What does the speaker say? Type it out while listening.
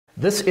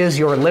This is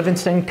your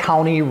Livingston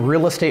County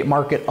real estate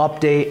market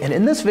update, and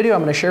in this video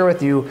I'm going to share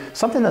with you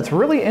something that's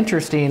really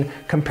interesting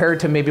compared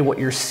to maybe what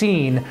you're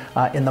seeing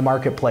in the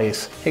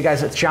marketplace. Hey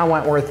guys, it's John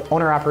Wentworth,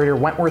 owner-operator,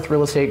 Wentworth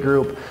Real Estate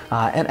Group,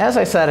 and as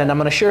I said, and I'm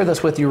going to share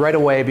this with you right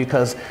away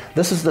because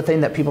this is the thing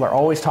that people are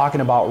always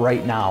talking about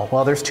right now.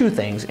 Well, there's two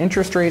things,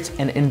 interest rates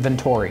and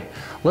inventory.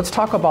 Let's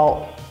talk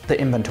about the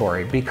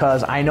inventory,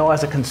 because I know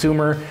as a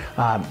consumer,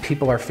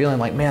 people are feeling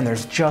like, man,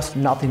 there's just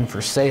nothing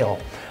for sale.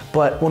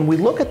 But when we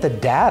look at the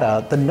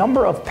data, the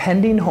number of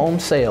pending home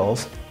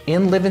sales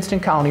in Livingston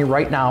County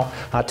right now,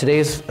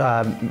 today's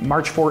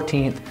March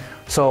 14th.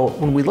 So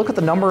when we look at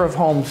the number of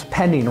homes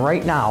pending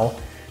right now,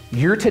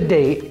 year to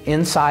date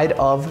inside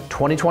of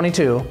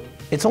 2022,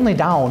 it's only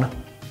down,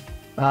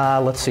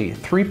 let's see,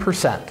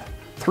 3%.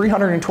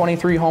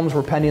 323 homes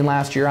were pending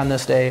last year on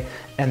this day,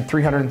 and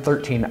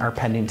 313 are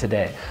pending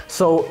today.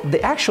 So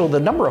the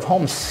number of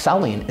homes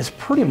selling is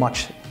pretty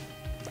much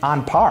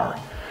on par.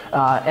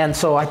 And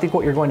so I think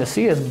what you're going to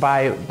see is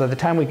by the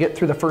time we get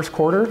through the first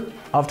quarter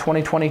of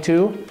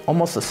 2022,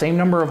 almost the same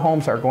number of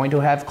homes are going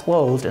to have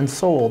closed and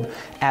sold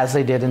as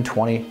they did in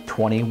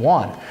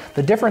 2021.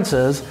 The difference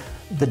is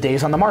the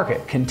days on the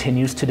market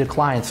continues to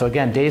decline. So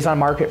again, days on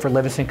market for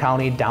Livingston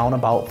County down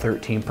about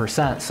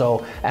 13%.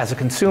 So as a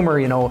consumer,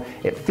 you know,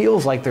 it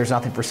feels like there's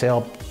nothing for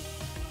sale,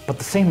 but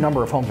the same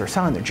number of homes are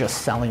selling. They're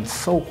just selling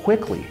so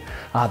quickly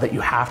that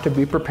you have to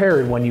be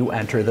prepared when you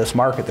enter this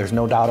market. There's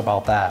no doubt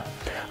about that.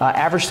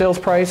 Average sales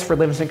price for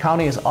Livingston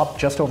County is up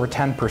just over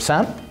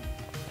 10%,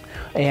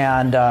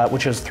 and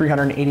which is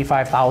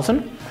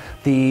 $385,000.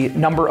 The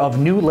number of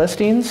new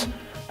listings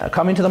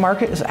coming to the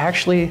market is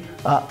actually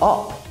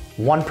up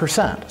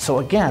 1%. So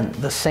again,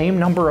 the same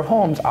number of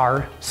homes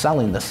are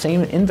selling. The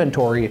same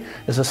inventory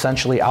is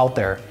essentially out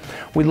there.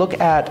 We look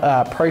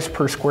at price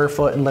per square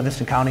foot in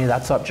Livingston County,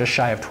 that's up just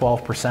shy of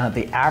 12%.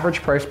 The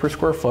average price per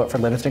square foot for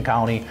Livingston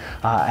County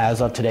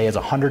as of today is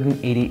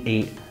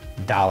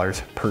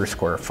 $188 per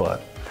square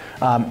foot.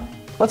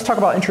 Let's talk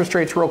about interest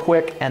rates real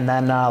quick and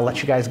then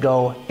let you guys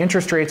go.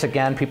 Interest rates,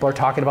 again, people are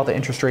talking about the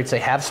interest rates. They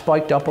have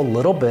spiked up a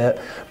little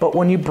bit, but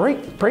when you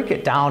break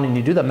it down and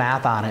you do the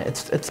math on it,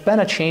 it's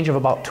been a change of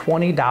about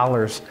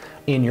 $20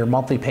 in your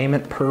monthly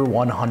payment per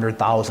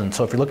 100,000.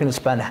 So if you're looking to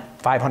spend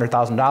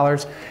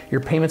 $500,000, your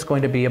payment's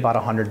going to be about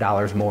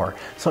 $100 more.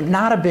 So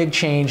not a big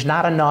change,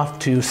 not enough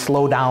to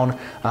slow down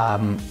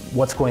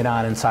what's going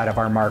on inside of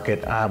our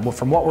market.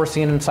 From what we're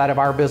seeing inside of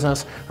our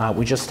business,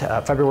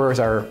 February is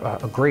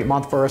a great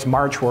month for us.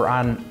 March, we're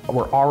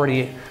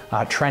already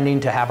trending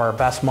to have our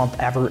best month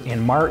ever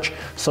in March.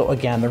 So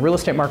again, the real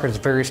estate market is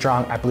very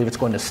strong. I believe it's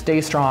going to stay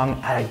strong.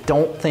 I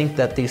don't think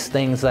that these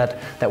things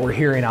that we're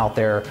hearing out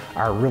there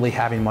are really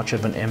having much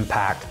of an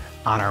impact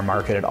on our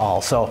market at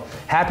all. So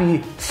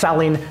happy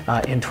selling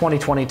in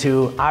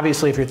 2022.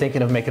 Obviously, if you're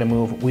thinking of making a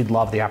move, we'd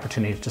love the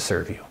opportunity to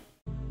serve you.